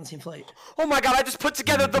so we can be on the same flight. Oh my god, I just put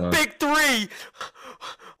together the big three.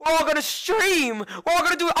 We're all gonna stream. We're all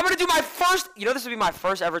gonna do. I'm gonna do my first. You know, this will be my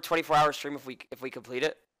first ever 24-hour stream if we complete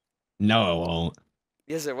it. No, it won't.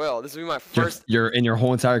 Yes, it will. This will be my first. You're in your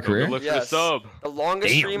whole entire career. Look yes. for the sub. The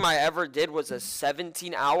longest stream I ever did was a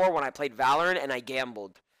 17-hour when I played Valorant and I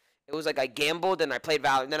gambled. It was like I gambled and I played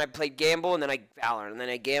Valorant, and then I played Gamble and then I Valorant, and then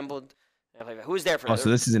I gambled. And I played. Who's there for? Oh, so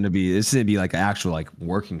this is gonna be like an actual like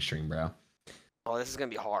working stream, bro. Oh, this is gonna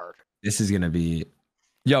be hard. This is gonna be.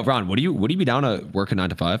 Yo, Ron, would you be down to work a 9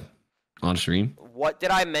 to 5 on stream? What did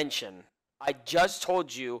I mention? I just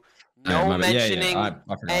told you no mentioning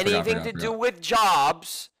anything to do with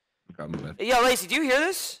jobs. Okay, Yo, Lacy, do you hear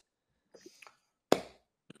this?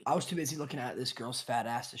 I was too busy looking at this girl's fat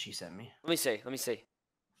ass that she sent me. Let me see.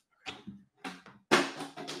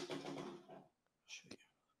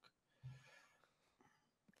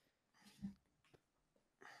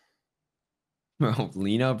 Bro,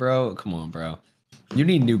 Lena, bro, come on, bro. You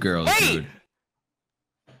need new girls, dude.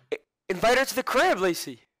 Invite her to the crib,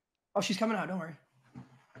 Lacy. Oh, she's coming out. Don't worry.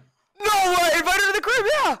 No way! Invite her to the crib,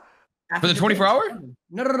 yeah. For the 24-hour?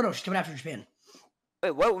 No. She's coming after Japan.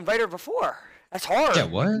 Wait, what? Invite her before? That's hard. Yeah,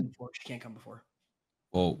 what? She can't come before.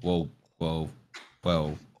 Whoa. Oh,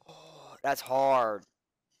 that's hard.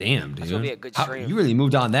 Damn, dude. That's gonna be a good stream. You really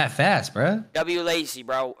moved on that fast, bro. W Lacy,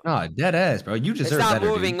 bro. Nah, dead ass, bro. You deserve better, It's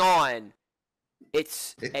not moving dude. on.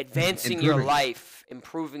 It's advancing your life,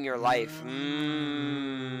 improving your life.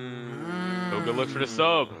 Go look for the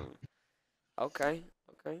sub. Okay.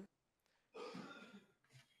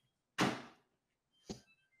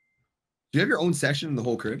 Do you have your own section in the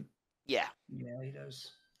whole crib? Yeah. Yeah, he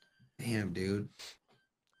does. Damn, dude.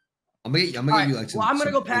 I'm gonna get Right, you like some. well, I'm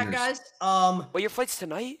gonna some go pack, pointers. guys. Well, your flight's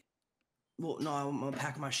tonight? Well, no, I'm gonna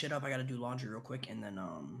pack my shit up. I gotta do laundry real quick, and then you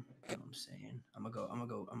know what I'm saying, I'm gonna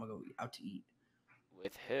go out to eat.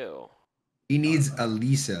 With who? He needs a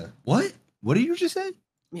Lisa. What? What did you just say?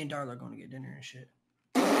 Me and Darla are going to get dinner and shit.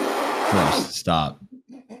 Bro, stop.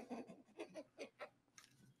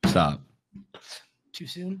 Stop. Too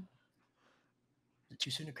soon? Is it too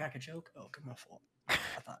soon to crack a joke? Oh, okay, my fault. I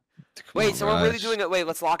thought. Wait, so we're really doing it. Wait,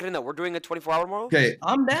 let's lock it in though. We're doing a 24-hour tomorrow? Okay.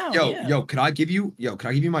 I'm down. Yo, yeah. yo, can I give you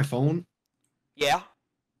my phone? Yeah.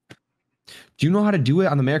 Do you know how to do it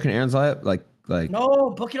on the American Airlines app? Like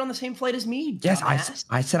No, book it on the same flight as me. Yes, dumbass.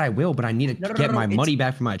 I said I will, but I need to get my money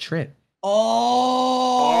back from my trip. What?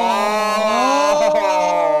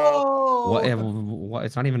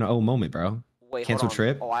 It's not even an moment, bro. Wait, Cancel hold on.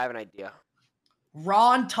 trip. Oh, I have an idea.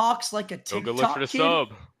 Ron talks like a TikTok Go look for the kid.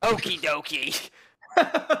 sub. Okie dokie.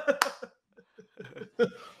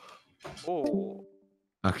 Oh.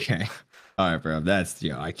 Okay. All right, bro. That's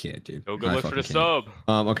I can't, dude. Go I look for the fucking can't.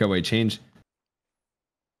 sub. Okay, wait, change.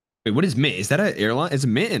 Wait, what is Mint? Is that an airline? Is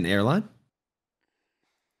Mint an airline?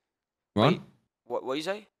 Ron? Wait, what you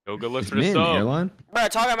say? Go look Is for the Mint an sub. airline? Bro,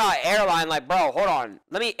 talking about airline, like, bro, hold on.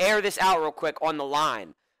 Let me air this out real quick on the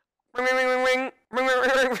line. Ring, ring, ring, ring, ring, ring,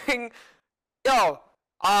 ring, ring, ring. Yo,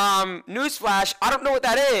 newsflash, I don't know what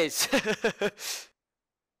that is.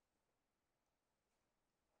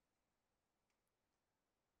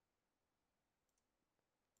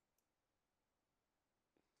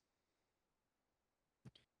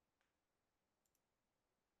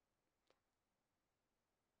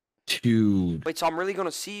 Dude. Wait, so I'm really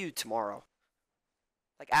gonna see you tomorrow?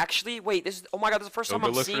 Like, actually, wait, this is, oh my god, this is the first time I'm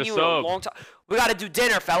look for seeing the you in a sub. long time. We gotta do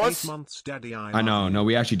dinner, fellas. 8 months, Daddy, I know. No,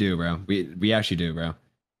 we actually do, bro. We actually do, bro.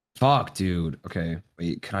 Fuck, dude. Okay.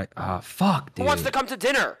 Wait, can I? Fuck, dude. Who wants to come to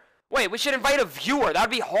dinner? Wait, we should invite a viewer. That'd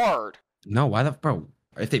be hard. No, why the bro?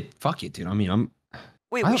 If they fuck it, dude. I mean,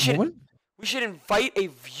 Wait, we should invite a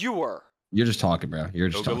viewer. You're just talking, bro. You're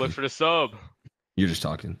just Go talking. look for the sub. You're just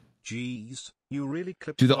talking. Jeez, you really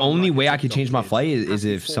clipped. Dude, the Ron only like a way I can TikTok change my kid. flight is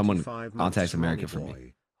Happy if someone 45 contacts months, America Ronnie for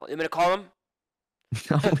me. boy. You gonna call him?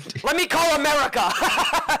 No, dude. Let me call America.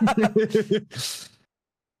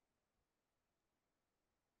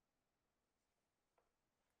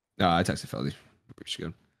 No, I texted Feldy. Pretty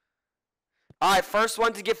good. All right, first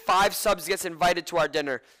one to get 5 subs gets invited to our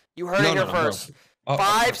dinner. You heard it here first. bro.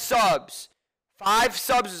 5 subs. 5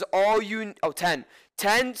 subs is all you. Oh, 10.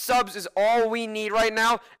 10 subs is all we need right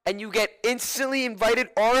now, and you get instantly invited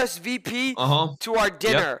RSVP to our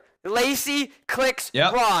dinner. Lacey, Clix,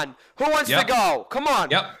 Ron. Who wants to go? Come on.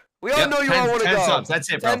 We all know you all want to go. 10 subs.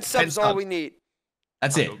 That's it, bro. 10 subs is all we need.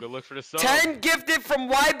 That's it. Go look for the sub. 10 gifted from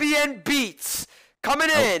YBN Beats.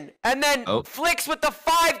 Coming in. And then Flix with the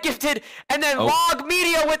 5 gifted. And then Log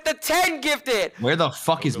Media with the 10 gifted. Where the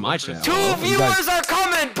fuck is my channel? 2 viewers are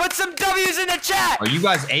coming. Put some W's in the chat. Are you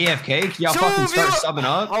guys AFK? Can y'all fucking start subbing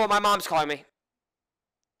up? Oh, my mom's calling me.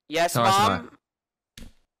 Yes, Sorry, Mom?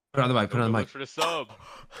 Put it on the mic. Put it on the Look mic. for the sub.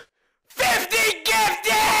 50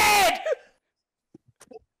 gifted!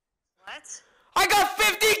 What? I got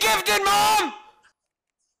 50 gifted, Mom!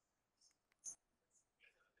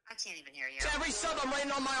 I can't even hear you.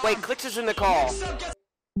 Wait, Clix is in the call.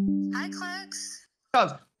 Hi, Clix.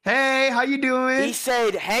 Hey, how you doing? He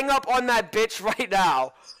said, hang up on that bitch right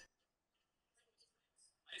now.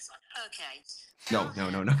 Okay. No.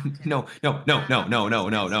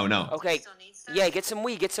 Okay, yeah, get some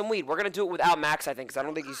weed. We're gonna do it without Max, I think, because I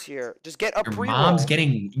don't think he's here. Just get a Your pre-roll. mom's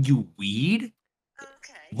getting you weed?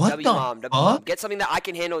 Okay. What W the mom, fuck? W. Get something that I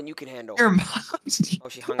can handle and you can handle. Your mom's... Oh,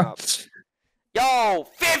 she hung up. Yo,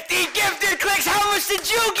 50 gifted Clix. How much did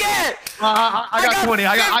you get? I got 20.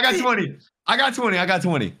 I got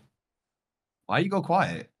 20. Why you go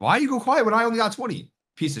quiet? When I only got 20?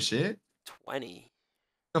 Piece of shit. 20.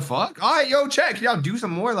 The fuck? All right, yo, check. Can y'all do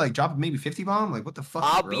some more? Like, drop maybe 50 bomb? Like, what the fuck,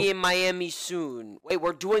 I'll bro? be in Miami soon. Wait,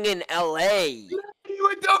 we're doing it in LA. You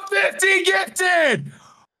with the 50 gifted!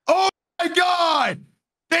 Oh my god!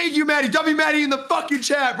 Thank you, Maddie. W Maddie in the fucking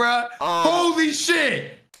chat, bro. Holy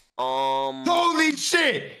shit! Holy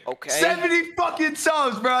shit! Okay. 70 fucking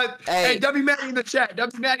subs, bro. Hey, W Maddie in the chat.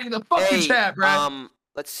 W Maddie in the fucking chat, bro.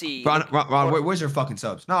 Let's see. Ron, where's your fucking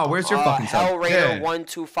subs? No, where's your fucking subs? Hellraider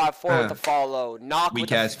 1254 with the follow. Knock with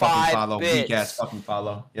the 5 bits. Weak ass fucking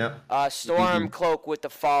follow. Yep. Stormcloak with the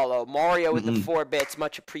follow. Mario with the 4 bits.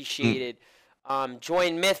 Much appreciated.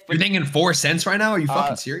 Join Myth. You're thinking 4 cents right now? Are you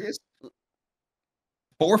fucking serious?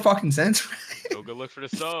 4 fucking cents. Go good look for the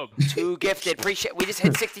sub. 2 gifted. Appreciate. We just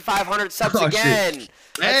hit 6,500 subs Oh, shit. again.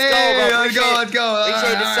 Hey, let's go.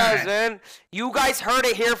 Appreciate the All subs, right. man. You guys heard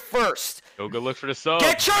it here first. Go good look for the sub.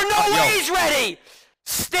 Get your no ways ready.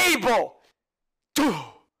 Stable.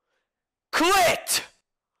 Clit.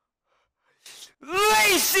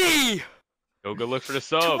 Lacy. Go good look for the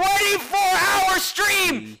sub. 24-hour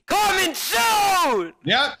stream coming soon.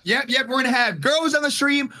 Yep. We're gonna have girls on the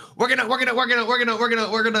stream. We're gonna.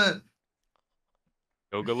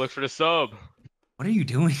 Go good look for the sub. What are you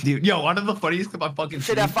doing, dude? Yo, one of the funniest clip I fucking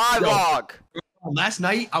Shit, that 5 log. Last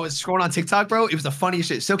night I was scrolling on TikTok, bro. It was the funniest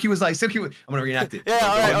shit. I'm gonna reenact it. Yeah,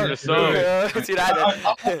 all right. Let's See that?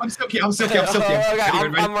 I'm Silky. I'm Okay,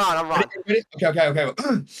 I'm Ron. Ready? Okay.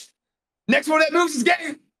 Next one that moves is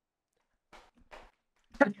gay.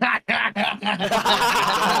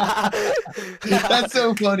 That's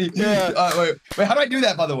so funny. Yeah. Wait, how do I do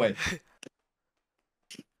that, by the way?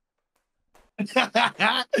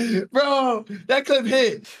 Bro, that clip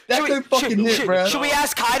hit. That clip fucking hit, bro. Should we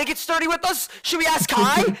ask Kai to get sturdy with us? Should we ask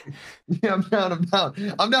Kai? Yeah, I'm down.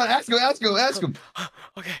 Ask him.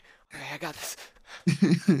 Okay, I got this.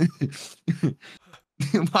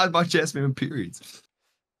 Why is my chest man periods?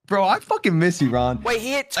 Bro, I fucking miss you, Ron. Wait,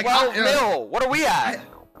 he hit 12 mil. What are we at?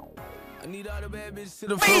 Wait,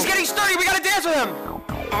 he's getting sturdy. We gotta dance with him.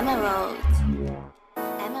 Emerald.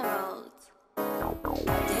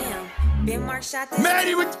 Damn. Big Mark shot this.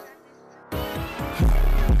 Maddie with.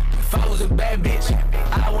 If I was a bad bitch,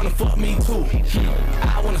 I wanna fuck me too.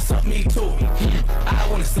 I wanna suck me too. I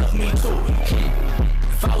wanna suck me too.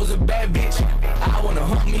 If I was a bad bitch, I wanna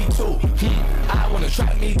hunt me too. I wanna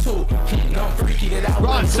trap me too. No, I'm freaky that I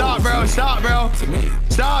Ron, stop, bro. Stop,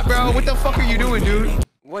 bro. What the fuck are you doing, dude?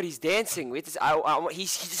 What, he's dancing with this? He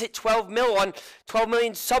just hit 12 million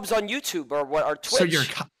subs on YouTube or what? Or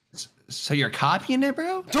Twitch. So you're copying it,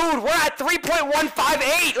 bro? Dude, we're at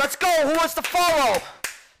 3.158. Let's go. Who wants to follow?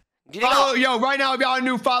 Yo, right now, if y'all a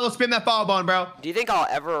new follow, spin that follow button, bro. Do you think I'll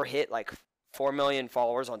ever hit like 4 million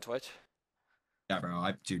followers on Twitch? Yeah,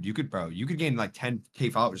 bro. Dude, you could gain like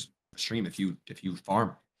 10K followers a stream if you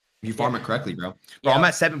farm. If you farm it correctly, bro. Bro, I'm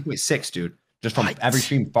at 7.6, dude. Just from every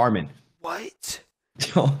stream farming. What?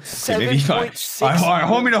 Yo, 7.6. All right,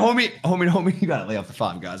 homie, you gotta lay off the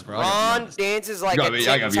 5 guys, bro. Ron dances like a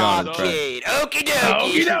TikTok kid. Okie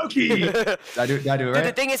dokie. I do it right. Dude,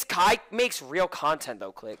 the thing is, Kai makes real content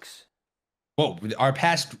though, Clix. Whoa, our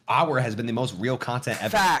past hour has been the most real content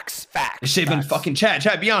ever. Facts. This shit been fucking chat.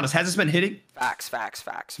 Be honest, has this been hitting?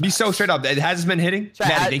 Facts. Be so straight up. Has this been hitting? Chat,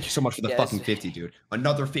 Maddie, thank you so much for the fucking 50, dude.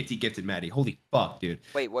 Another 50 gifted, Maddie. Holy fuck, dude.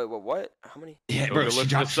 Wait, what? How many? Yeah, bro, she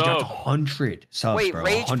dropped 100 subs, Wait, bro.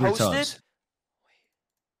 Rage 100 posted? subs.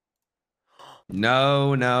 No.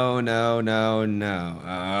 All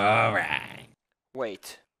right.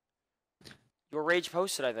 Wait. Your Rage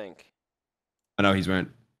posted, I think. I know he's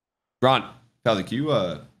wearing. Ron, Feldy, can you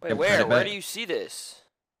Wait, where do you see this?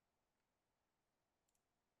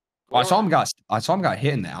 Well, I saw him got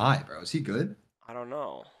hit in the eye, bro. Is he good? I don't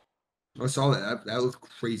know. I saw that. That looked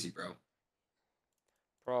crazy, bro.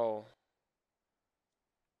 Bro.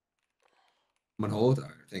 I'm on hold. All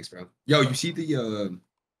right, thanks, bro. Yo, you see the Give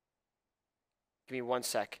me 1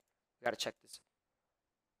 sec. We gotta check this.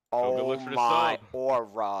 Go Oh look for the my sub.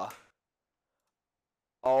 aura.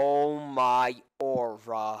 Oh my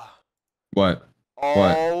aura. what?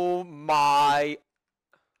 Oh my.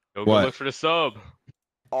 Go What? good look for the sub.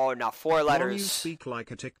 Oh no, 4 Or you letters. speak like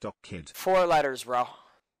a TikTok kid. 4 letters, bro.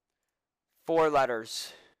 4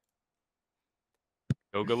 letters.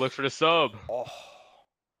 Go good look for the sub. Oh.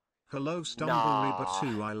 Hello, Nah.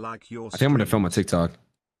 Stumbleweaver2. I like your. I think I'm gonna film a TikTok.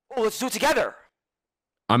 Oh, let's do it together.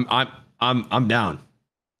 I'm down,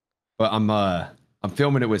 but I'm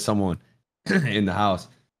filming it with someone in the house.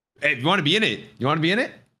 Hey, you want to be in it?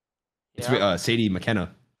 It's with Sadie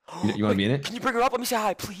McKenna. You want to be in it? Can you bring her up? Let me say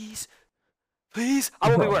hi, please. Please. I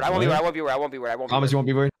won't be weird. I won't be weird. Promise you won't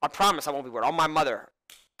be weird. I promise I won't be weird. On my mother.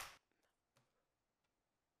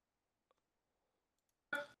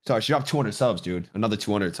 Sorry, she dropped 200 subs, dude. Another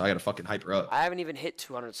 200, so I gotta fucking hype her up. I haven't even hit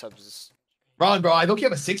 200 subs. Ron, bro, I look you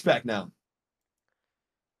have a 6-pack now.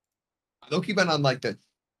 I look you been on like the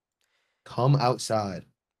come outside.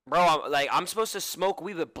 Bro, I'm supposed to smoke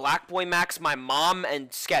weed with Black Boy Max, my mom,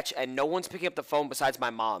 and Sketch, and no one's picking up the phone besides my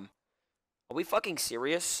mom. Are we fucking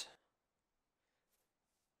serious?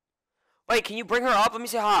 Wait, can you bring her up? Let me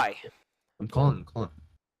say hi. I'm calling. Do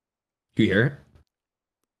you hear it?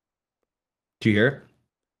 Do you hear it?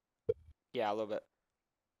 Yeah, a little bit.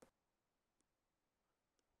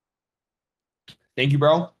 Thank you,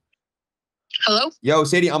 bro. Hello? Yo,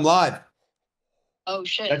 Sadie, I'm live. Oh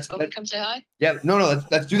shit. Come say hi. Yeah, no,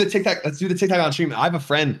 let's do the TikTok. Let's do the TikTok on stream. I have a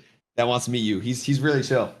friend that wants to meet you. He's really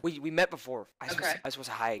chill. We met before. I was Okay. supposed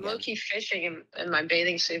to hi again. Low-key fishing in my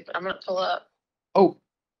bathing suit, but I'm gonna pull up. Oh,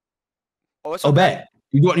 it's okay. Bet.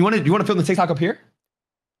 You want to film the TikTok up here?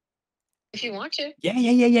 If you want to.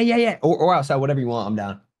 Yeah. Or outside, whatever you want. I'm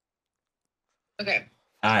down. Okay.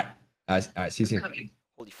 All right. See you soon.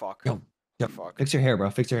 Holy fuck. Yo, fuck. Fix your hair, bro.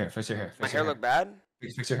 Fix your hair. My hair look bad?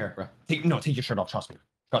 Fix your hair, bro. Take your shirt off. Trust me.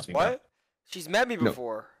 What? Bro. She's met me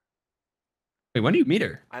before. Wait, when did you meet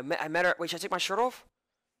her? I met her. Wait, should I take my shirt off?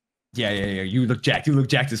 Yeah. You look jacked. You look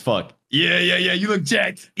jacked as fuck. Yeah. You look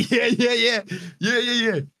jacked. Yeah.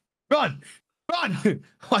 Run. Oh,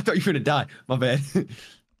 I thought you were gonna die. My bad.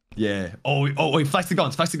 Yeah. Oh, wait. Flex the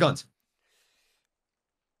guns.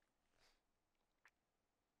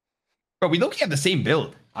 Bro, we low-key have the same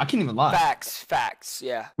build. I can't even lie. Facts.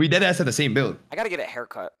 Yeah. We deadass have the same build. I gotta get a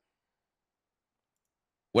haircut.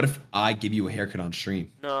 What if I give you a haircut on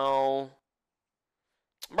stream? No.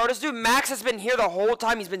 Bro, this dude Max has been here the whole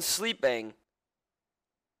time. He's been sleeping.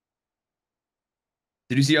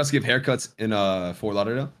 Did you see us give haircuts in Fort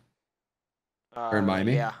Lauderdale? Or in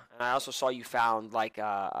Miami? Yeah. And I also saw you found like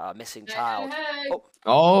a missing child. Hey.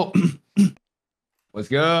 Oh. What's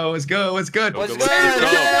good? What's good? W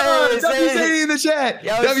Sadie in the chat.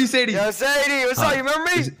 W Sadie. Yo, Sadie. What's up? You remember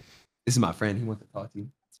me? This is my friend. He wants to talk to you.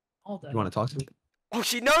 You want to talk to me? Oh,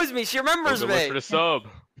 she knows me. She remembers me. Look for the sub.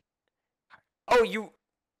 Oh, you.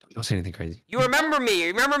 Don't say anything crazy. You remember me?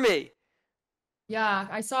 Remember me? Yeah,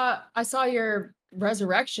 I saw your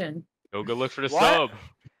resurrection. Go look for the sub.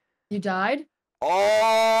 You died? Oh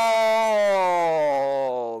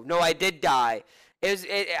no, I did die.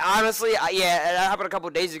 Honestly, yeah, that happened a couple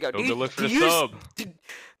of days ago. Go look for the sub.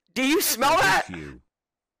 Do you smell that?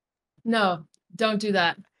 No, don't do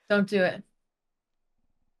that. Don't do it.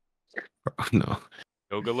 No.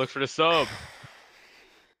 Go look for the sub.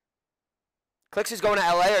 Clix is going to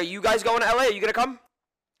LA. Are you guys going to LA? Are you gonna come?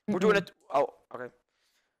 We're doing it. Oh, okay.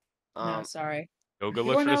 No, sorry. Go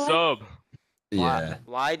look for the sub. Yeah.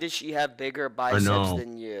 Why does she have bigger biceps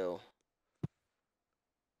than you?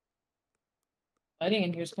 Lighting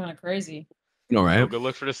in here is kind of crazy. All right. Go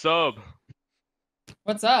look for the sub.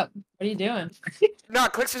 What's up? What are you doing? No,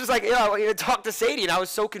 Clix was like, yeah, I want you to talk to Sadie, and I was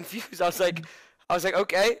so confused. I was like,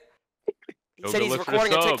 okay. He said he's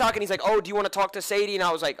recording a TikTok, and he's like, oh, do you want to talk to Sadie? And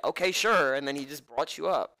I was like, okay, sure. And then he just brought you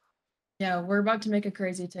up. Yeah, we're about to make a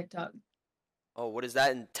crazy TikTok. Oh, what does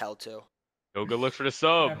that entail to? Go look for the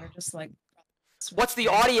sub. Whatever, just like. What's the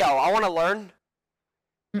audio? I want to learn.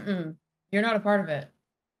 You're not a part of it.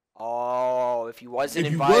 Oh, if you wasn't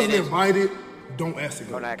invited, don't ask to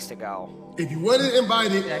go. Don't ask to go. If you wasn't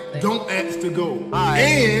invited, don't ask to go.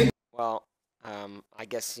 Well, I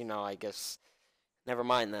guess never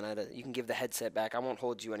mind then. You can give the headset back. I won't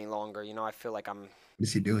hold you any longer. You know, I feel like I'm.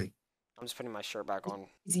 What's he doing? I'm just putting my shirt back on.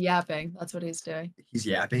 He's yapping. That's what he's doing. He's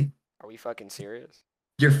yapping? Are we fucking serious?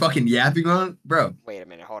 You're fucking yapping on? Bro. Wait a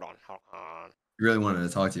minute. Hold on. He really wanted to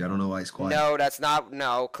talk to you. I don't know why he's quiet. No, that's not.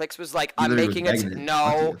 No. Clix was like, I'm making it.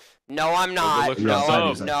 No, I'm not.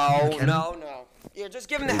 No. Yeah, just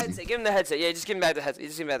give him the headset. Give him the headset. Yeah, just give him back the headset.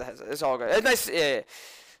 It's all good. It's nice. Yeah.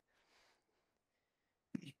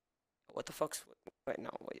 What the fuck's? Wait, no,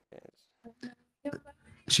 wait.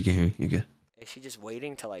 She can hear you. You good? Is she just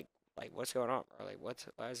waiting to like what's going on, bro? Like,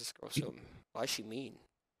 why is this girl so? Why is she mean?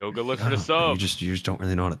 Go look for the sub. You just don't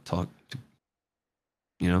really know how to talk.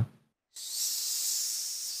 You know.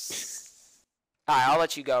 Alright, I'll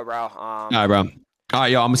let you go, bro. Alright, bro.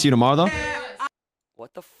 Alright, yo, I'm gonna see you tomorrow, though.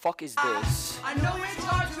 What the fuck is this? I know it's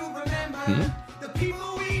hard to remember the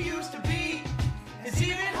people we used to be. It's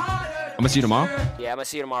even harder. I'm gonna see you tomorrow. Yeah, I'm gonna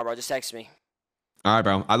see you tomorrow, bro. Just text me. Alright,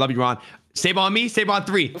 bro. I love you, Ron. Save on me. Save on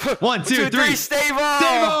 3. 1, 2, 3. Stable.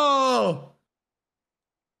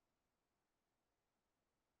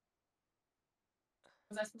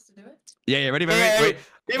 Was I supposed to do it? Yeah. Ready? Wait.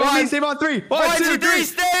 Save on me. Save on 3. 1, 2, 3.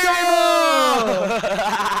 Stable.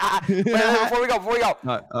 Wait, before we go.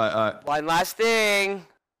 All right. One last thing.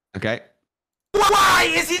 Okay.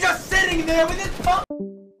 Why is he just sitting there with his phone?